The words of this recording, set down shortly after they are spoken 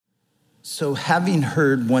So having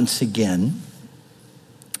heard once again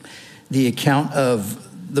the account of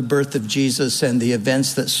the birth of Jesus and the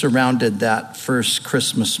events that surrounded that first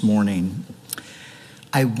Christmas morning,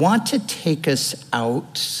 I want to take us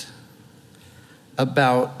out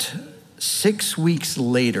about 6 weeks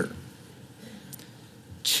later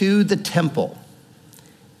to the temple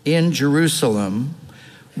in Jerusalem,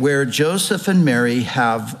 where Joseph and Mary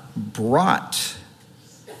have brought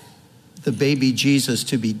the baby Jesus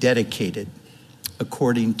to be dedicated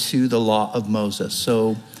according to the law of Moses.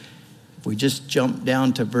 So if we just jump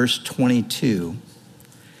down to verse 22,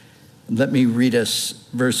 let me read us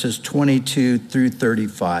verses 22 through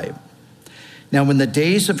 35. Now, when the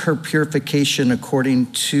days of her purification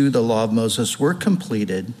according to the law of Moses were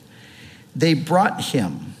completed, they brought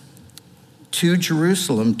him to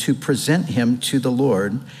Jerusalem to present him to the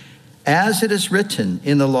Lord. As it is written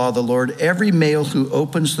in the law of the Lord, every male who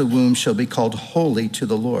opens the womb shall be called holy to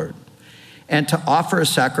the Lord, and to offer a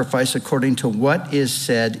sacrifice according to what is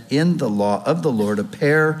said in the law of the Lord, a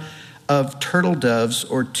pair of turtle doves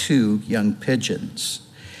or 2 young pigeons.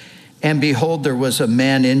 And behold, there was a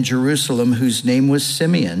man in Jerusalem whose name was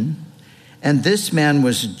Simeon, and this man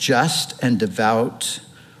was just and devout,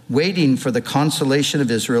 waiting for the consolation of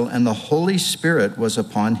Israel, and the Holy Spirit was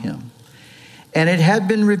upon him. And it had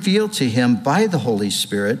been revealed to him by the Holy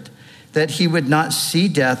Spirit that he would not see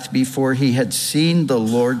death before he had seen the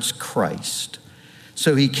Lord's Christ.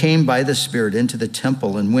 So he came by the Spirit into the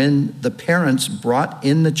temple, and when the parents brought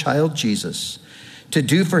in the child Jesus to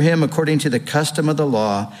do for him according to the custom of the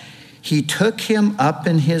law, he took him up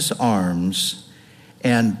in his arms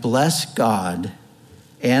and blessed God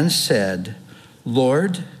and said,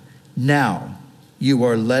 Lord, now you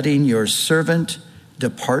are letting your servant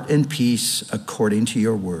depart in peace according to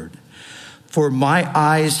your word. For my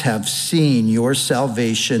eyes have seen your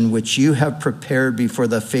salvation, which you have prepared before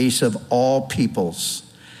the face of all peoples,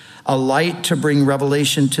 a light to bring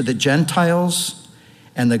revelation to the Gentiles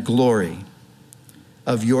and the glory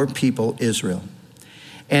of your people Israel.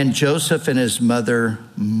 And Joseph and his mother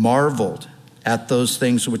marveled at those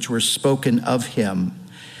things which were spoken of him.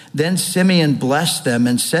 Then Simeon blessed them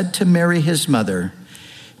and said to Mary his mother,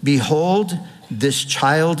 Behold, this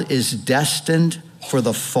child is destined for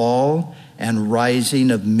the fall and rising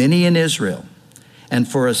of many in Israel, and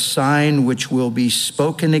for a sign which will be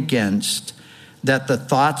spoken against, that the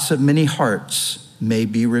thoughts of many hearts may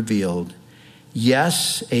be revealed.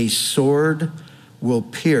 Yes, a sword will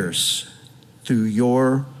pierce through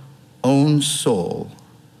your own soul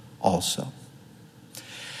also.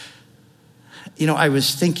 You know, I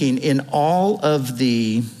was thinking, in all of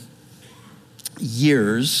the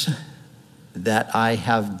years that I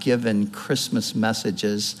have given Christmas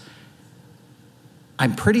messages,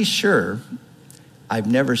 I'm pretty sure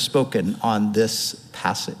I've never spoken on this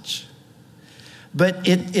passage. But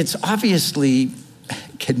it's obviously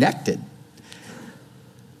connected.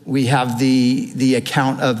 We have the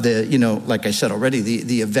account of the, like I said already,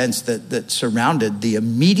 the events that surrounded the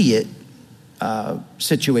immediate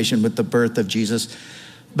situation with the birth of Jesus.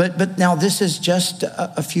 But now this is just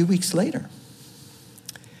a few weeks later.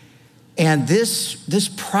 And this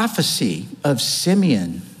prophecy of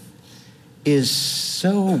Simeon is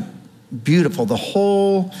so beautiful, the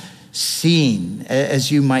whole scene,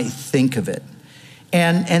 as you might think of it.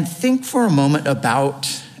 And think for a moment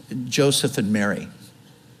about Joseph and Mary.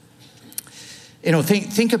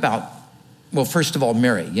 Think about, well, first of all,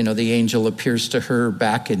 Mary. The angel appears to her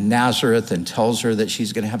back in Nazareth and tells her that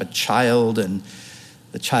she's going to have a child, and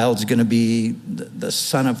the child's going to be the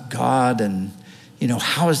Son of God. And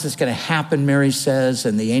how is this going to happen, Mary says.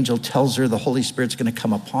 And the angel tells her the Holy Spirit's going to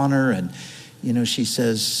come upon her. And, she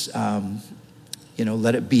says,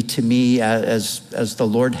 let it be to me as the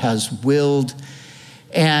Lord has willed.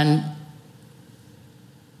 And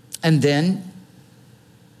then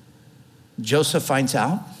Joseph finds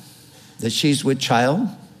out that she's with child.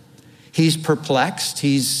 He's perplexed.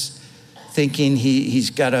 He's thinking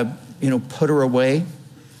he's got to, put her away.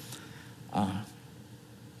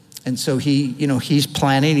 And so he's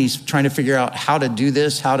planning, he's trying to figure out how to do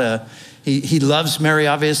this, he loves Mary,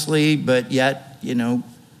 obviously, but yet,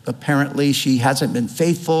 apparently she hasn't been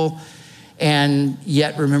faithful. And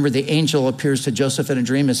yet, remember, the angel appears to Joseph in a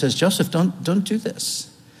dream and says, Joseph, don't do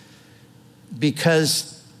this.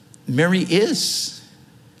 Because Mary is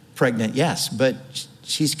pregnant, yes, but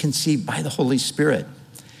she's conceived by the Holy Spirit.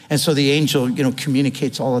 And so the angel,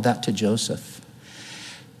 communicates all of that to Joseph.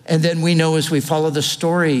 And then we know, as we follow the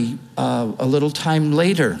story a little time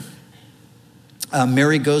later,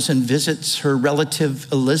 Mary goes and visits her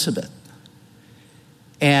relative Elizabeth.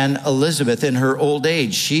 And Elizabeth, in her old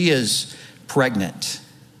age, she is pregnant.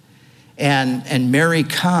 And Mary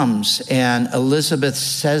comes, and Elizabeth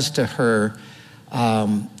says to her,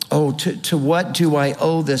 to what do I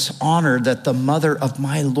owe this honor that the mother of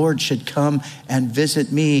my Lord should come and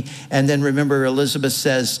visit me? And then remember, Elizabeth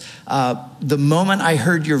says, the moment I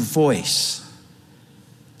heard your voice,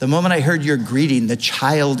 the moment I heard your greeting, the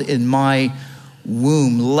child in my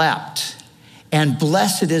womb leapt. And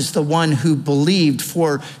blessed is the one who believed,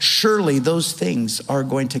 for surely those things are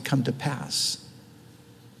going to come to pass.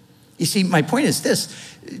 You see, my point is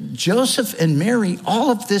this: Joseph and Mary, all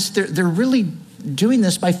of this, they're really doing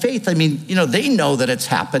this by faith. I mean, they know that it's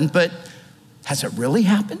happened, but has it really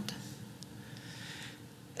happened?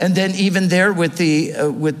 And then even there with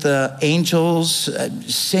the angels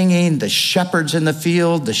singing, the shepherds in the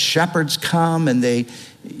field, the shepherds come and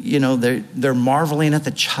they're marveling at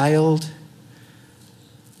the child.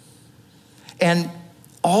 And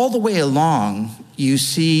all the way along, you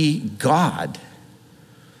see God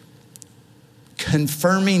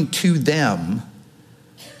confirming to them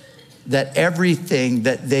that everything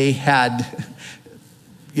that they had,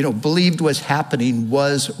 believed was happening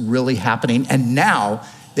was really happening. And now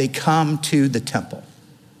they come to the temple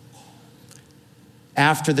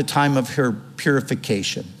after the time of her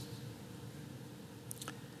purification.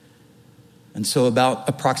 And so about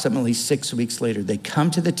approximately 6 weeks later, they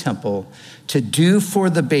come to the temple to do for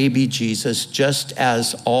the baby Jesus just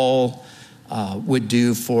as all would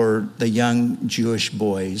do for the young Jewish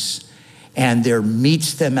boys. And there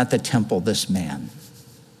meets them at the temple this man.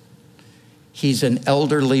 He's an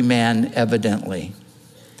elderly man, evidently.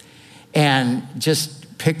 And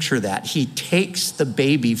just picture that. He takes the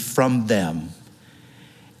baby from them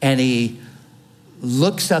and he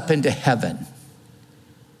looks up into heaven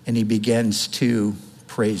and he begins to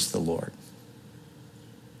praise the Lord.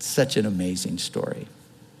 Such an amazing story.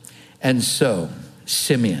 And so,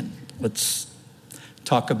 Simeon, let's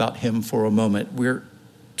talk about him for a moment. We're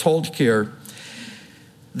told here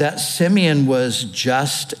that Simeon was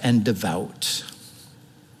just and devout.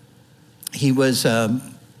 He was a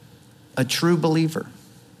true believer.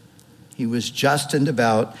 He was just and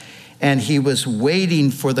devout, and he was waiting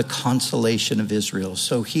for the consolation of Israel.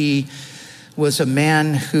 So he was a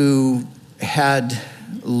man who had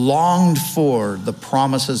longed for the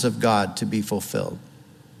promises of God to be fulfilled.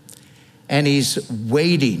 And he's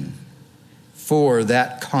waiting for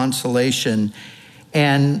that consolation.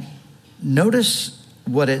 And notice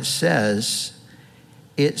what it says.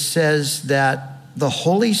 It says that the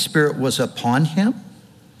Holy Spirit was upon him,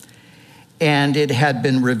 and it had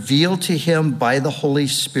been revealed to him by the Holy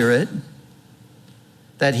Spirit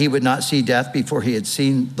that he would not see death before he had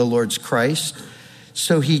seen the Lord's Christ.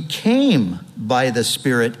 So he came by the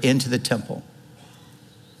Spirit into the temple.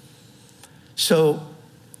 So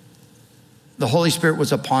the Holy Spirit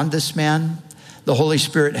was upon this man. The Holy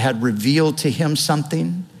Spirit had revealed to him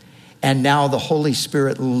something. And now the Holy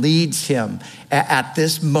Spirit leads him at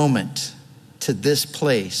this moment to this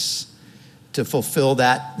place to fulfill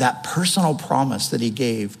that personal promise that he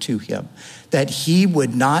gave to him, that he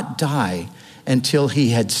would not die until he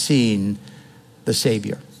had seen the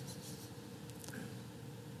Savior.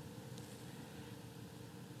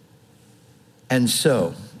 And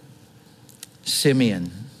so,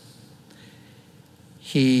 Simeon,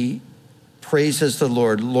 he praises the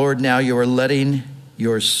Lord. Lord, now you are letting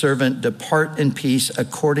your servant depart in peace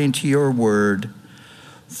according to your word,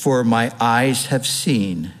 for my eyes have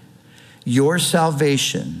seen your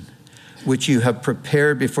salvation, which you have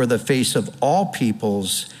prepared before the face of all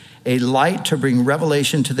peoples, a light to bring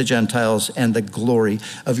revelation to the Gentiles and the glory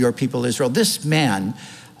of your people Israel. This man,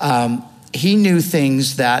 he knew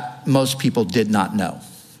things that most people did not know.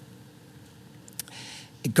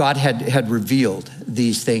 God had revealed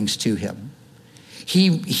these things to him.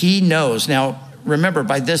 He knows. Now, remember,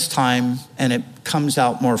 by this time, and it comes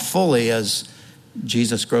out more fully as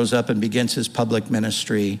Jesus grows up and begins his public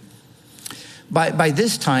ministry, by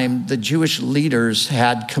this time, the Jewish leaders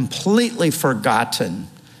had completely forgotten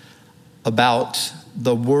about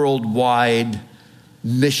the worldwide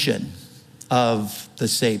mission of the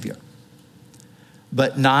Savior.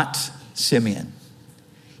 But not Simeon.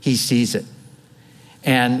 He sees it.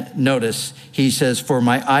 And notice, he says, for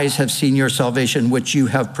my eyes have seen your salvation, which you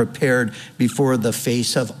have prepared before the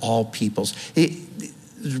face of all peoples. It's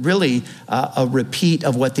really a repeat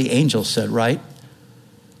of what the angel said, right?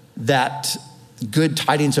 That good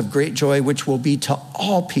tidings of great joy, which will be to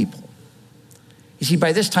all people. You see,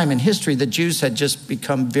 by this time in history, the Jews had just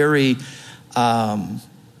become very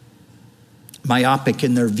myopic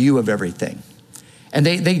in their view of everything. And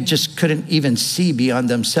they just couldn't even see beyond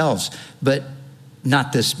themselves. But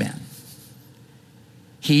not this man.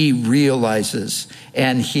 he realizes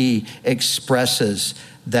and he expresses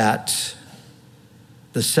that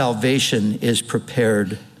the salvation is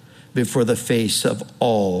prepared before the face of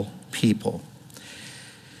all people.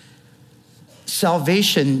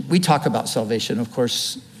 Salvation, we talk about salvation, of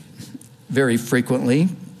course, very frequently.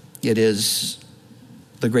 It is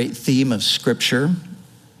the great theme of Scripture.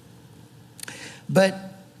 But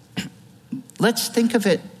let's think of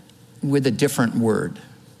it with a different word.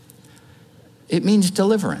 It means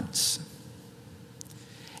deliverance.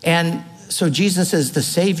 And so Jesus is the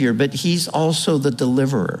Savior, but he's also the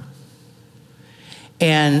deliverer.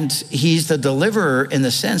 And he's the deliverer in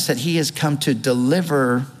the sense that he has come to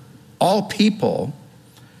deliver all people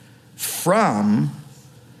from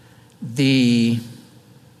the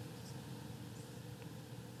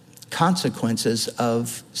consequences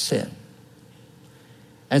of sin.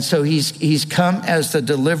 And so he's come as the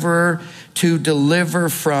deliverer to deliver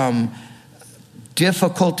from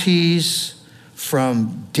difficulties,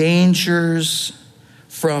 from dangers,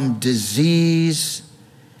 from disease,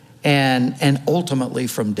 and ultimately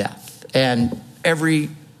from death, and every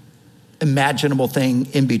imaginable thing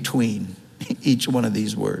in between each one of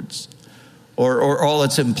these words, or all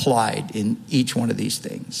that's implied in each one of these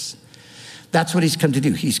things. That's what he's come to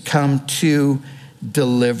do. He's come to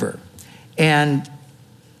deliver. And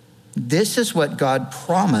this is what God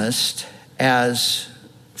promised as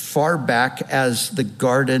far back as the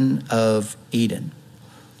Garden of Eden.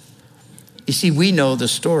 You see, we know the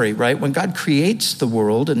story, right? When God creates the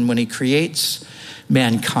world and when he creates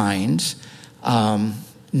mankind, man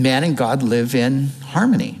and God live in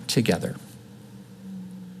harmony together.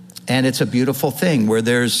 And it's a beautiful thing where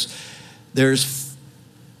there's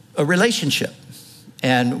a relationship.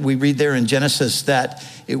 And we read there in Genesis that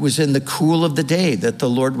it was in the cool of the day that the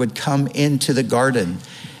Lord would come into the garden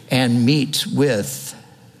and meet with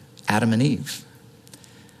Adam and Eve.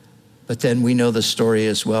 But then we know the story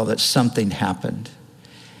as well that something happened.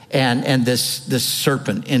 And this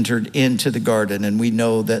serpent entered into the garden, and we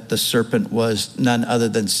know that the serpent was none other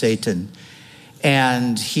than Satan.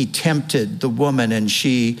 And he tempted the woman, and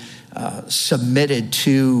she submitted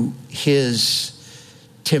to his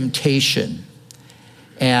temptation.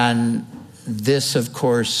 And this, of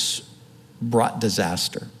course, brought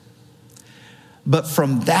disaster. But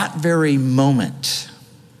from that very moment,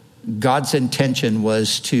 God's intention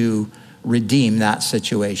was to redeem that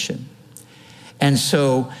situation. And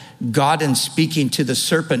so God, in speaking to the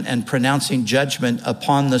serpent and pronouncing judgment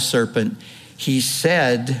upon the serpent, he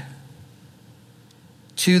said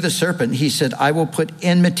to the serpent, he said, I will put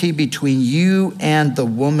enmity between you and the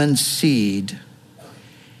woman's seed.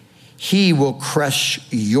 He will crush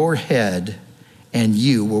your head and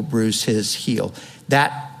you will bruise his heel.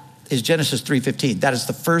 That is Genesis 3:15. That is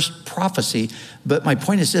the first prophecy. But my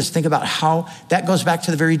point is this, think about how that goes back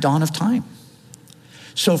to the very dawn of time.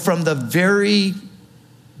 So from the very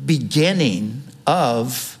beginning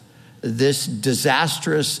of this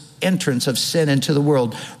disastrous entrance of sin into the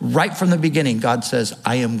world, right from the beginning, God says,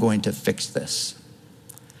 I am going to fix this.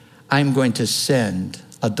 I'm going to send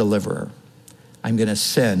a deliverer. I'm going to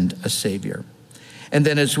send a savior. And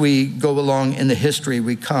then as we go along in the history,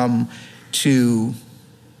 we come to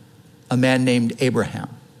a man named Abraham.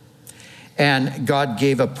 And God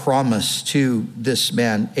gave a promise to this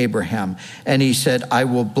man, Abraham. And he said, I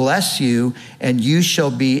will bless you, and you shall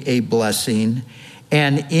be a blessing.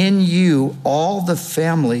 And in you, all the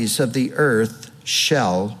families of the earth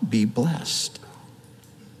shall be blessed.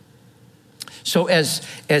 So as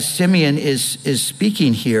Simeon is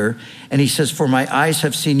speaking here, and he says, for my eyes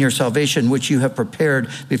have seen your salvation, which you have prepared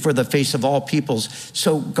before the face of all peoples.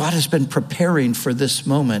 So God has been preparing for this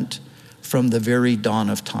moment from the very dawn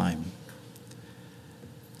of time.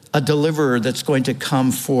 A deliverer that's going to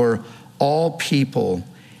come for all people.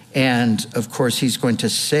 And of course, he's going to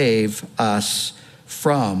save us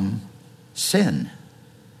from sin.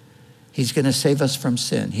 He's going to save us from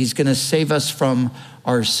sin. He's going to save us from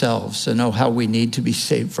ourselves. And oh, how we need to be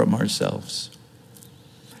saved from ourselves.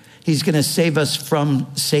 He's going to save us from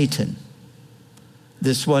Satan,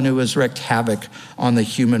 this one who has wreaked havoc on the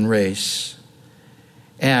human race.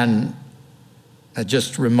 And it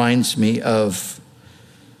just reminds me of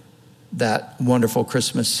that wonderful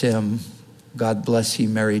Christmas hymn, God bless ye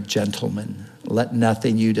merry gentlemen, let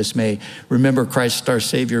nothing you dismay. Remember, Christ our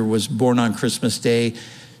Savior was born on Christmas Day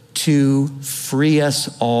to free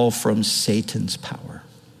us all from Satan's power.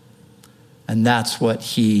 And that's what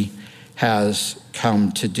he has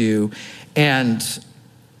come to do. And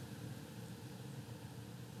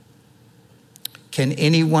can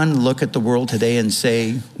anyone look at the world today and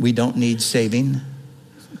say, we don't need saving?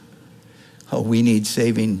 Oh, we need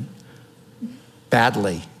saving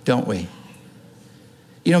badly, don't we?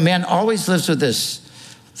 You know, man always lives with this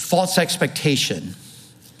false expectation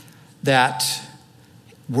that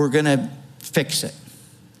we're going to fix it.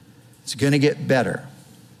 It's going to get better.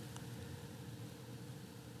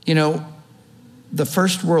 You know, the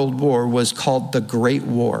First World War was called the Great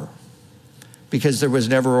War because there was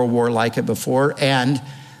never a war like it before. And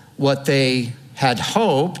what they had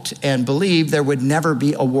hoped and believed, there would never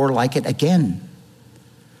be a war like it again.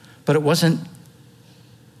 But it wasn't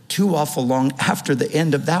too awful long after the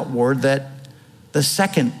end of that war that the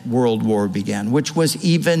Second World War began, which was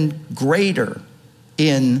even greater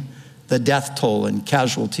in the death toll and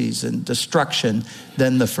casualties and destruction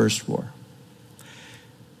than the First War.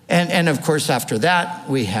 And of course, after that,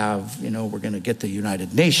 we have, you know, we're going to get the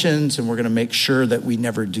United Nations and we're going to make sure that we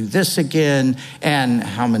never do this again. And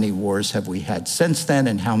how many wars have we had since then?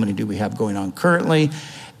 And how many do we have going on currently?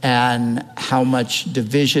 And how much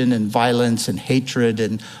division and violence and hatred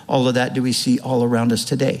and all of that do we see all around us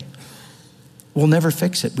today? We'll never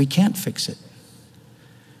fix it. We can't fix it.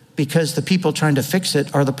 Because the people trying to fix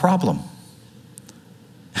it are the problem.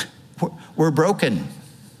 We're broken.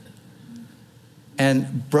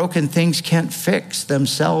 And broken things can't fix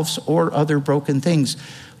themselves or other broken things.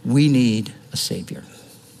 We need a Savior.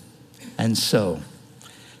 And so,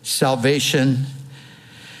 salvation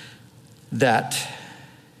that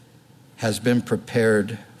has been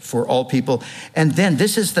prepared for all people. And then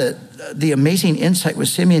this is the amazing insight with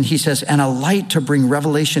Simeon. He says, and a light to bring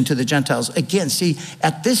revelation to the Gentiles. Again, see,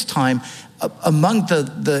 at this time, among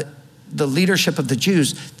the leadership of the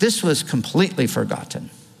Jews, this was completely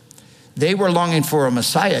forgotten. They were longing for a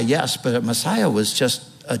Messiah, yes, but a Messiah was just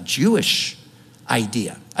a Jewish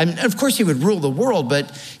idea. I mean, of course, he would rule the world,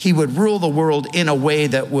 but he would rule the world in a way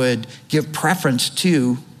that would give preference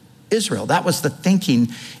to Israel. That was the thinking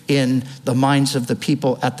in the minds of the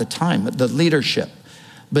people at the time, the leadership.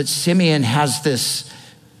 But Simeon has this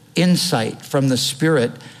insight from the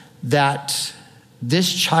Spirit that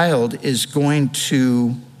this child is going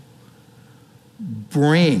to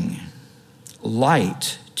bring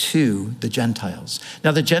light to the Gentiles.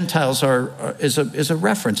 Now, the Gentiles is a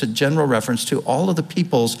reference, a general reference to all of the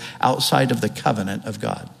peoples outside of the covenant of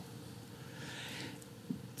God.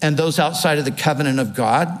 And those outside of the covenant of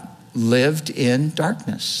God lived in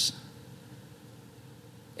darkness.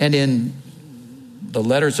 And in the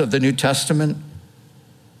letters of the New Testament,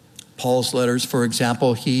 Paul's letters, for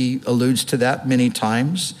example, he alludes to that many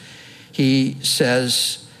times. He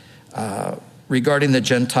says regarding the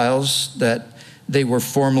Gentiles that they were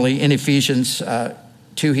formerly, in Ephesians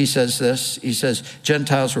 2, he says this. He says,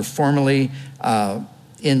 Gentiles were formerly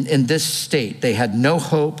in this state. They had no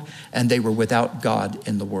hope and they were without God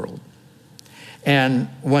in the world. And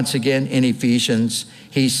once again, in Ephesians,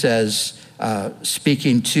 he says,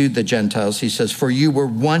 speaking to the Gentiles, he says, for you were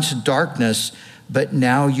once darkness, but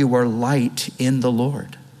now you are light in the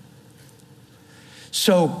Lord.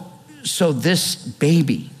 So this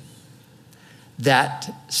baby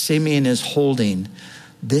that Simeon is holding,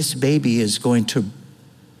 this baby is going to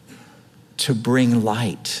bring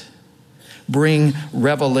light, bring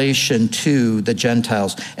revelation to the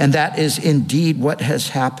Gentiles. And that is indeed what has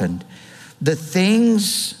happened. The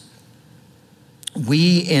things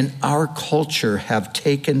we in our culture have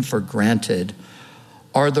taken for granted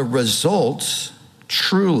are the results,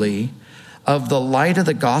 truly, of the light of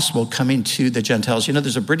the gospel coming to the Gentiles. You know,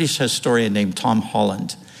 there's a British historian named Tom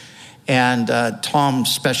Holland, and Tom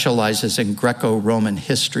specializes in Greco-Roman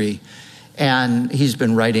history, and he's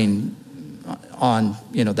been writing on,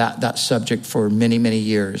 you know, that subject for many, many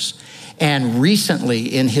years. And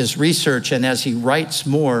recently, in his research, and as he writes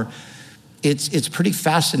more, it's pretty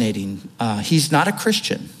fascinating. He's not a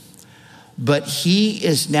Christian, but he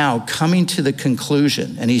is now coming to the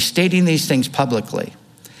conclusion, and he's stating these things publicly,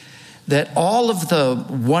 that all of the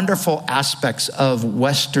wonderful aspects of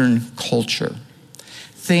Western culture,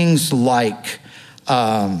 things like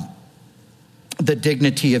the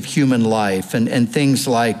dignity of human life and things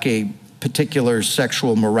like a particular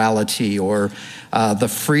sexual morality or the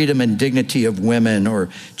freedom and dignity of women or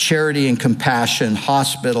charity and compassion,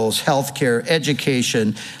 hospitals, healthcare,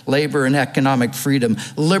 education, labor and economic freedom,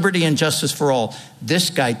 liberty and justice for all.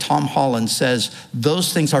 This guy, Tom Holland, says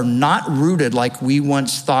those things are not rooted like we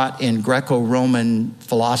once thought in Greco-Roman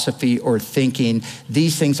philosophy or thinking.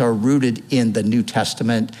 These things are rooted in the New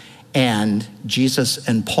Testament, and Jesus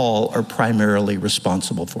and Paul are primarily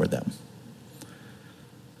responsible for them.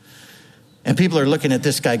 And people are looking at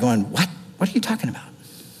this guy going, what? What are you talking about?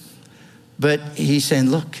 But he's saying,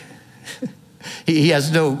 look, he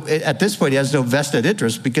has no, at this point, he has no vested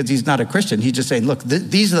interest because he's not a Christian. He's just saying, look,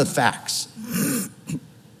 these are the facts.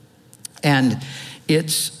 And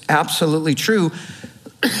it's absolutely true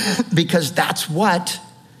because that's what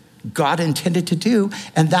God intended to do.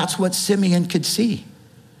 And that's what Simeon could see,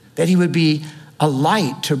 that he would be a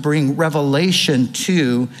light to bring revelation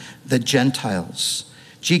to the Gentiles.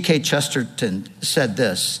 G.K. Chesterton said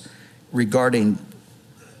this regarding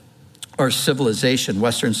our civilization,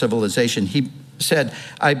 Western civilization. He said,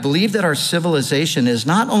 "I believe that our civilization is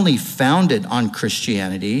not only founded on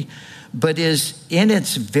Christianity, but is in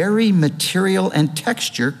its very material and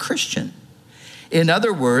texture Christian. In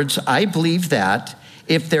other words, I believe that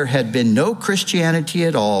if there had been no Christianity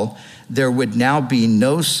at all, there would now be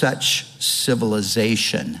no such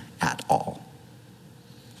civilization at all."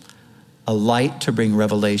 A light to bring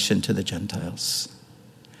revelation to the Gentiles.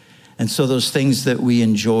 And so those things that we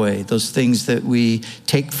enjoy, those things that we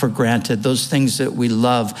take for granted, those things that we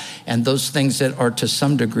love, and those things that are to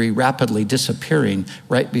some degree rapidly disappearing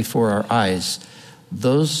right before our eyes,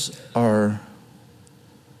 those are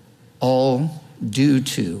all due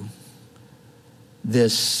to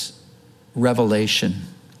this revelation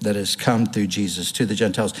that has come through Jesus to the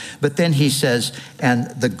Gentiles. But then he says, and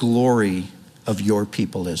the glory of your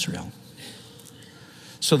people, Israel.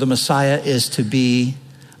 So the Messiah is to be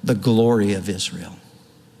the glory of Israel.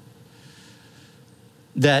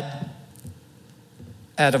 That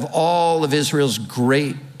out of all of Israel's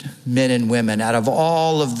great men and women, out of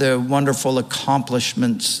all of the wonderful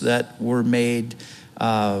accomplishments that were made,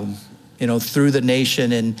 through the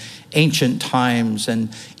nation in ancient times, and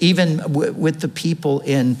even with the people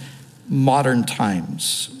in modern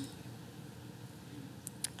times,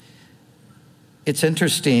 it's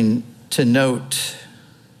interesting to note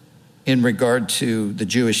in regard to the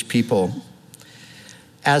Jewish people,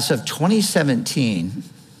 as of 2017,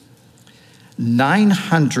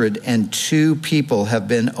 902 people have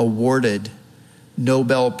been awarded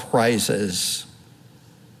Nobel Prizes.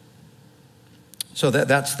 So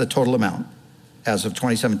that's the total amount as of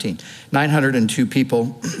 2017. 902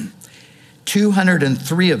 people,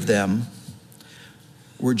 203 of them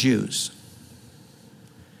were Jews.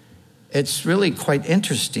 It's really quite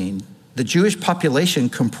interesting. The Jewish population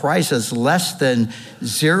comprises less than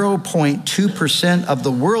 0.2% of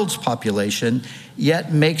the world's population,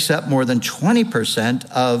 yet makes up more than 20%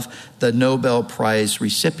 of the Nobel Prize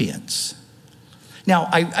recipients. Now,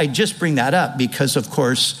 I just bring that up because, of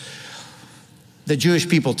course, the Jewish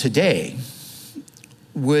people today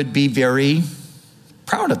would be very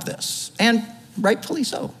proud of this, and rightfully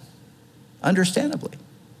so, understandably.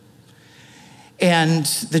 And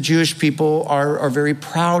the Jewish people are very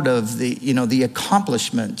proud of the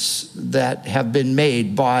accomplishments that have been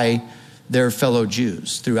made by their fellow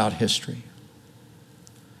Jews throughout history.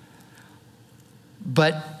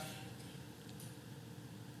 But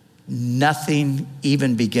nothing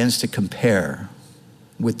even begins to compare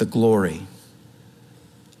with the glory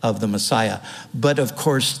of the Messiah. But of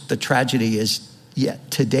course, the tragedy is yet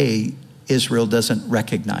today, Israel doesn't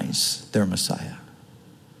recognize their Messiah.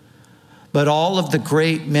 But all of the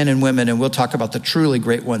great men and women, and we'll talk about the truly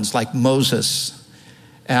great ones like Moses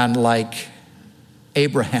and like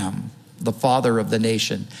Abraham, the father of the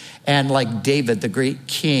nation, and like David, the great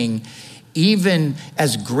king, even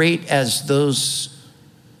as great as those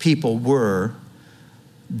people were,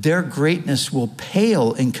 their greatness will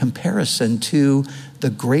pale in comparison to the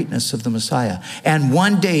greatness of the Messiah. And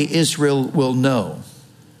one day Israel will know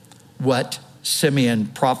what Simeon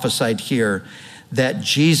prophesied here, that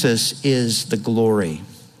Jesus is the glory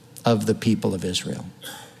of the people of Israel.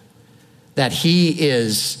 That he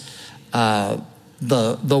is the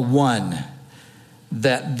one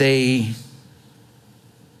that they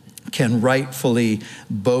can rightfully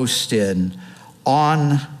boast in.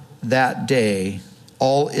 On that day,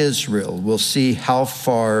 all Israel will see how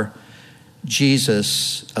far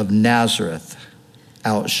Jesus of Nazareth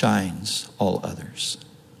outshines all others.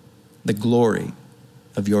 The glory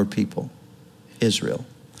of your people, Israel.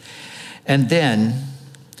 And then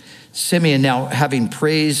Simeon, now having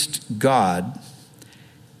praised God,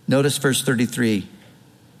 notice verse 33,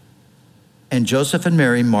 and Joseph and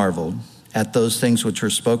Mary marveled at those things which were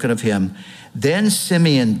spoken of him. Then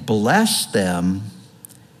Simeon blessed them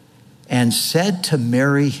and said to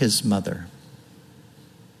Mary, his mother,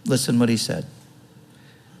 listen what he said.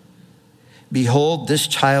 Behold, this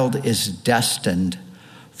child is destined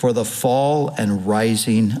for the fall and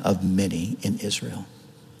rising of many in Israel.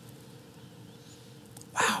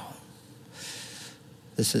 Wow.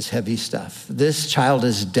 This is heavy stuff. This child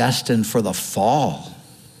is destined for the fall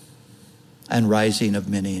and rising of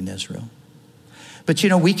many in Israel. But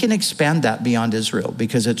we can expand that beyond Israel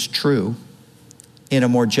because it's true in a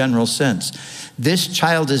more general sense. This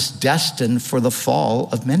child is destined for the fall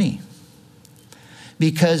of many.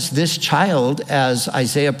 because this child, as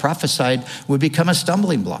Isaiah prophesied, would become a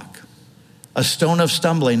stumbling block, a stone of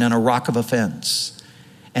stumbling and a rock of offense.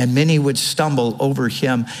 And many would stumble over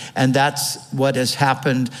him. And that's what has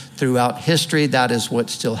happened throughout history. That is what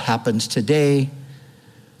still happens today.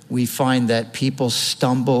 We find that people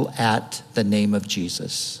stumble at the name of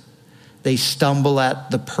Jesus. They stumble at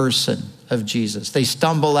the person of Jesus. They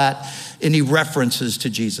stumble at any references to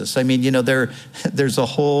Jesus. I mean, there's a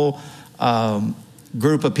whole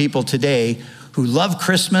group of people today who love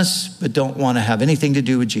Christmas but don't want to have anything to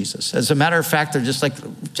do with Jesus. As a matter of fact, they're just like,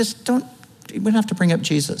 we don't have to bring up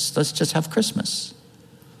Jesus. Let's just have Christmas.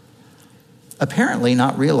 Apparently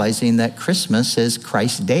not realizing that Christmas is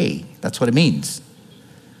Christ's day. That's what it means.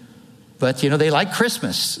 But, they like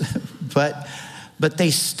Christmas, but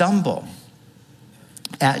they stumble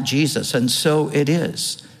at Jesus. And so it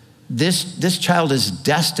is. This child is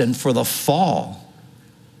destined for the fall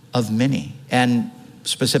of many, and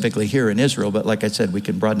specifically here in Israel, but like I said, we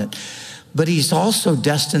can broaden it. But he's also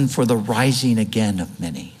destined for the rising again of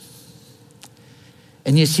many.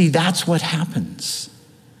 And you see, that's what happens.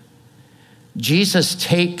 Jesus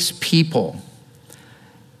takes people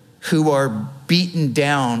who are beaten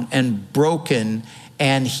down and broken,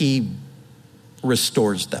 and he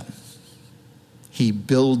restores them. He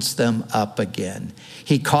builds them up again.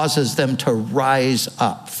 He causes them to rise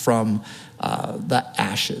up from the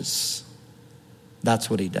ashes. That's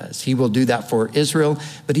what he does. He will do that for Israel,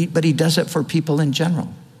 but he does it for people in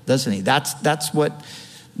general, doesn't he? That's what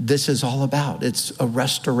this is all about. It's a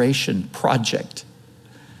restoration project.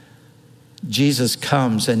 Jesus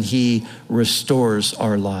comes and he restores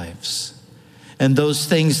our lives. And those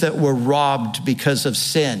things that were robbed because of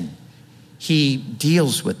sin, he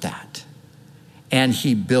deals with that. And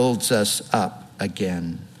he builds us up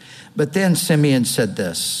again. But then Simeon said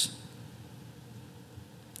this.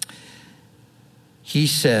 He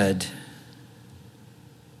said,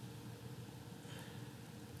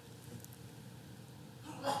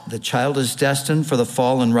 the child is destined for the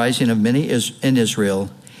fall and rising of many in Israel,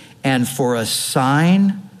 and for a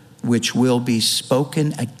sign which will be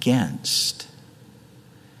spoken against.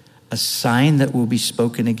 A sign that will be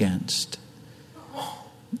spoken against.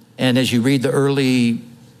 And as you read the early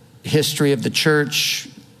history of the church,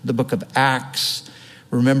 the book of Acts,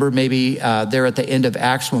 remember maybe there at the end of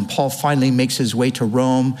Acts when Paul finally makes his way to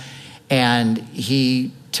Rome and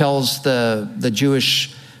he tells the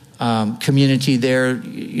Jewish community there,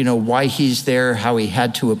 why he's there, how he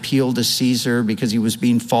had to appeal to Caesar because he was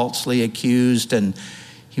being falsely accused. And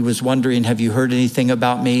he was wondering, have you heard anything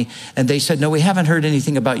about me? And they said, no, we haven't heard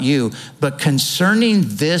anything about you. But concerning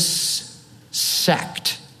this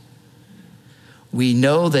sect, we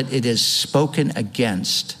know that it is spoken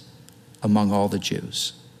against among all the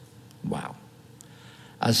Jews. Wow.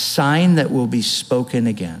 A sign that will be spoken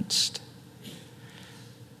against.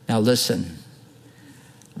 Now listen,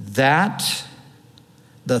 that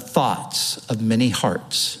the thoughts of many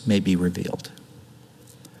hearts may be revealed.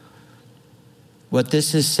 What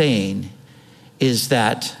this is saying is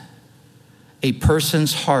that a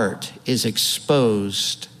person's heart is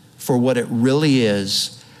exposed for what it really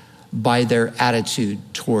is by their attitude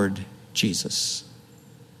toward Jesus.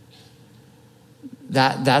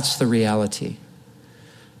 That's the reality.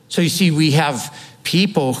 So you see, we have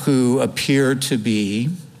people who appear to be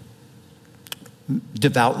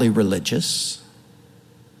devoutly religious,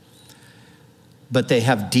 but they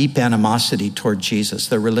have deep animosity toward Jesus.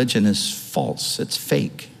 Their religion is false, it's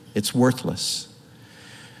fake, it's worthless.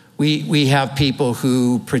 We have people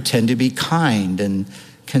who pretend to be kind and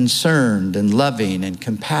concerned and loving and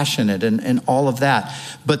compassionate and all of that,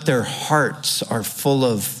 but their hearts are full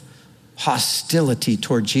of hostility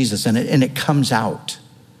toward Jesus, and it comes out.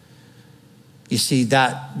 You see,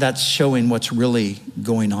 that's showing what's really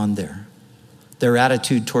going on there. Their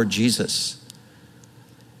attitude toward Jesus,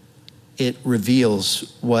 it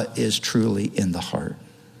reveals what is truly in the heart.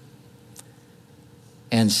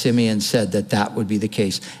 And Simeon said that would be the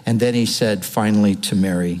case. And then he said finally to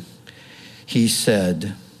Mary, he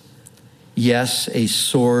said, yes, a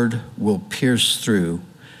sword will pierce through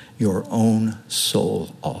your own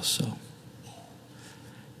soul also.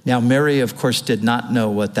 Now, Mary, of course, did not know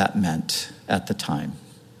what that meant at the time,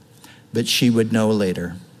 but she would know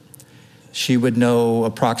later. She would know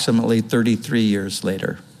approximately 33 years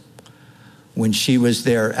later when she was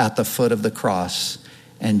there at the foot of the cross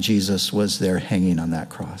and Jesus was there hanging on that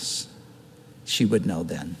cross. She would know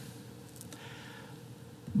then.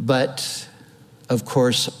 But, of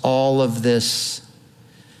course, all of this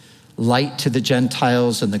light to the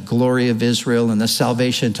Gentiles and the glory of Israel and the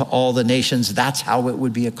salvation to all the nations, that's how it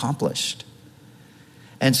would be accomplished.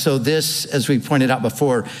 And so this, as we pointed out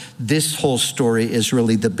before, this whole story is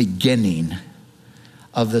really the beginning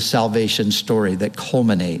of the salvation story that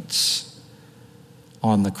culminates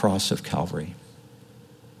on the cross of Calvary.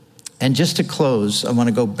 And just to close, I want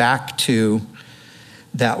to go back to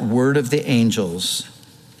that word of the angels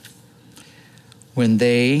when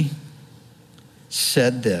they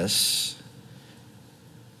said this: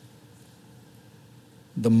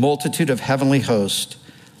 the multitude of heavenly hosts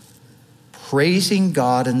praising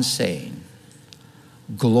God and saying,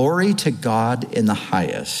 "Glory to God in the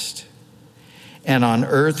highest, and on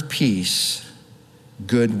earth peace,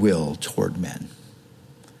 goodwill toward men."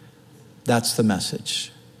 That's the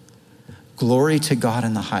message. Glory to God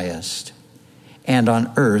in the highest, and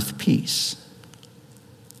on earth peace.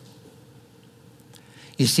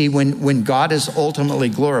 You see, when God is ultimately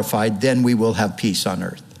glorified, then we will have peace on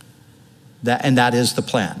earth. That is the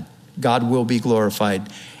plan. God will be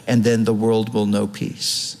glorified, and then the world will know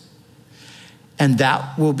peace. And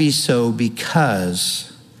that will be so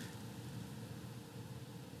because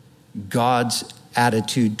God's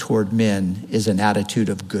attitude toward men is an attitude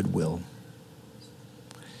of goodwill.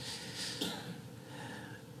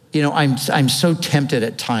 You know, I'm so tempted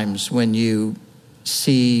at times when you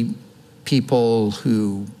see people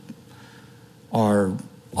who are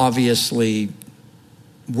obviously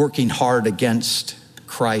working hard against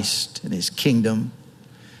Christ and his kingdom.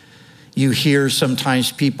 You hear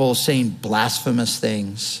sometimes people saying blasphemous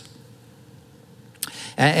things.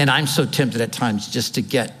 And I'm so tempted at times just to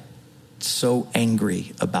get so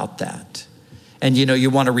angry about that. And you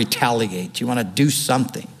want to retaliate. You want to do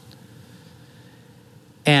something.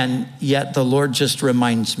 And yet the Lord just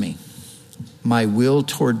reminds me, my will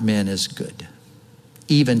toward men is good,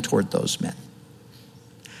 even toward those men.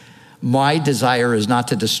 My desire is not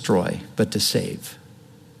to destroy, but to save.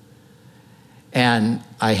 And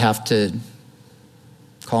I have to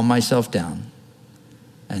calm myself down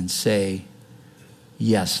and say,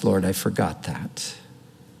 yes, Lord, I forgot that.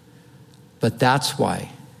 But that's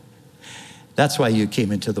why you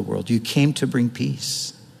came into the world. You came to bring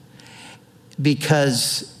peace.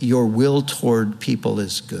 Because your will toward people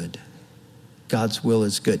is good. God's will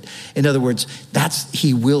is good. In other words,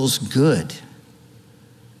 he wills good.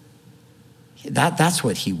 That's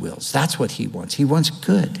what he wills. That's what he wants. He wants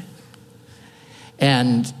good.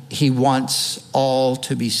 And he wants all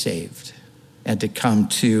to be saved and to come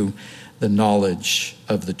to the knowledge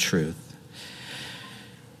of the truth.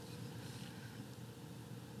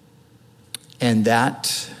 And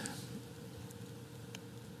that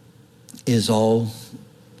is all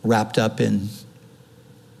wrapped up in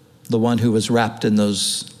the one who was wrapped in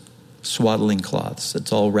those swaddling cloths.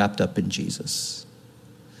 It's all wrapped up in Jesus.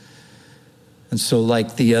 And so,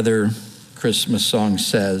 like the other Christmas song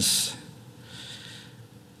says,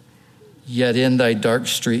 yet in thy dark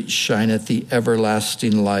street shineth the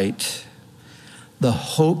everlasting light. The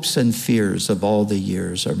hopes and fears of all the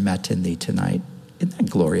years are met in thee tonight. Isn't that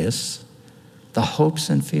glorious? The hopes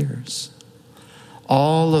and fears.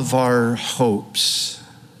 All of our hopes,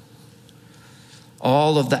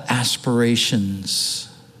 all of the aspirations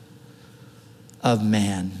of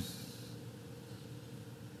man,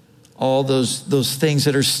 all those things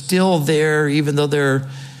that are still there, even though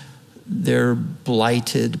they're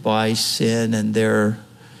blighted by sin and they're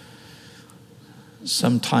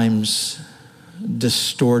sometimes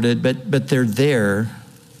distorted, but they're there.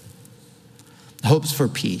 Hopes for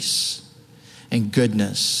peace and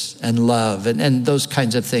goodness and love and those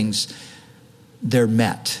kinds of things, they're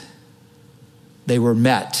met. They were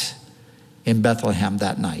met in Bethlehem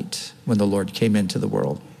that night when the Lord came into the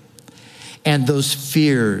world. And those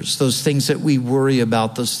fears, those things that we worry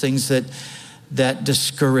about, those things that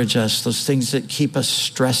discourage us, those things that keep us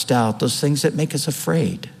stressed out, those things that make us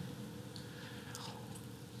afraid,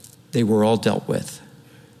 they were all dealt with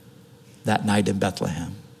that night in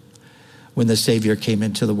Bethlehem when the Savior came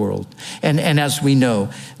into the world. And as we know,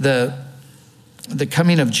 the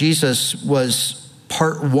coming of Jesus was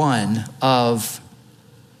part one of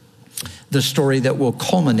the story that will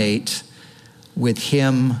culminate with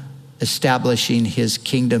him establishing his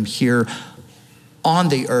kingdom here on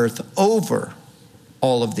the earth over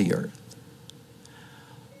all of the earth.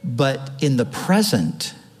 But in the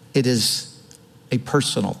present, it is a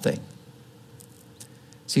personal thing.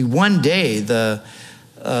 See, one day the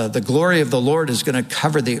glory of the Lord is going to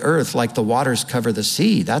cover the earth like the waters cover the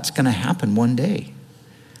sea. That's going to happen one day.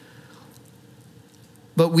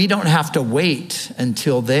 But we don't have to wait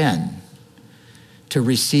until then to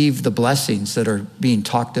receive the blessings that are being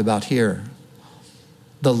talked about here.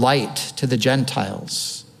 The light to the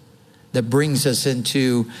Gentiles, that brings us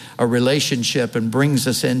into a relationship and brings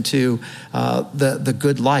us into the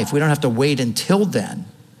good life. We don't have to wait until then.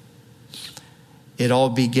 It all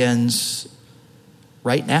begins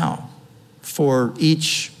right now for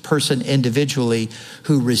each person individually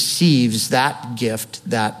who receives that gift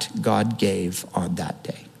that God gave on that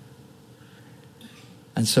day.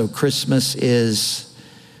 And so Christmas is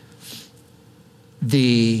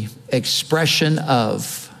the expression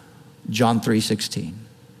of John 3:16.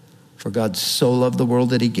 For God so loved the world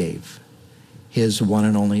that he gave his one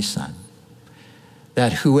and only Son,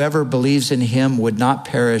 that whoever believes in him would not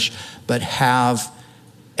perish, but have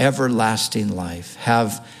everlasting life,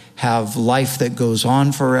 have life that goes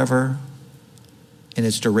on forever in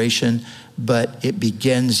its duration, but it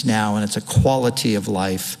begins now, and it's a quality of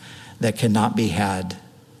life that cannot be had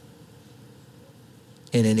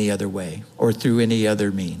in any other way or through any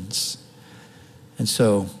other means. And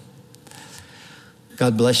so,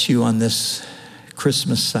 God bless you on this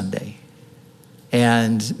Christmas Sunday.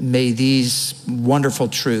 And may these wonderful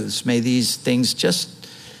truths, may these things just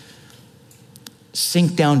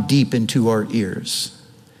sink down deep into our ears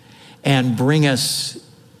and bring us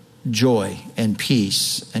joy and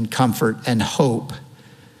peace and comfort and hope,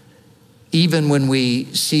 even when we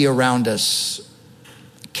see around us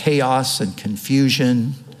chaos and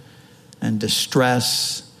confusion and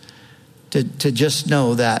distress, to just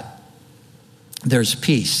know that there's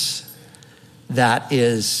peace that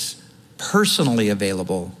is personally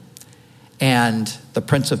available, and the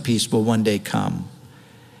Prince of Peace will one day come,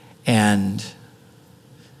 and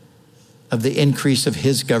of the increase of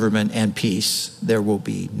his government and peace, there will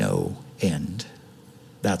be no end.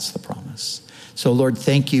 That's the promise. So Lord,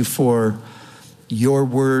 thank you for your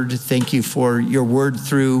word. Thank you for your word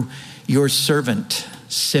through your servant,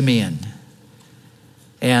 Simeon,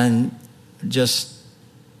 and just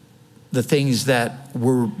the things that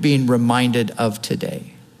we're being reminded of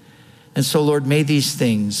today. And so, Lord, may these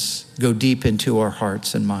things go deep into our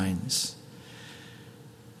hearts and minds.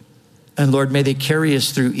 And Lord, may they carry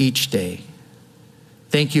us through each day.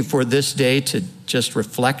 Thank you for this day to just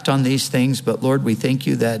reflect on these things. But Lord, we thank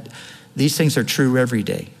you that these things are true every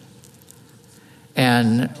day.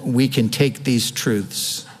 And we can take these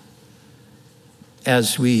truths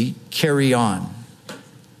as we carry on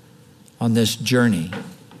this journey.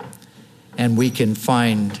 And we can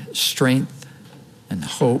find strength and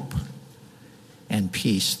hope and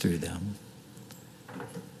peace through them.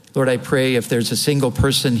 Lord, I pray if there's a single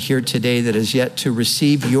person here today that is yet to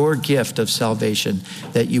receive your gift of salvation,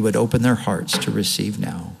 that you would open their hearts to receive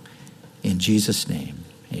now. In Jesus' name.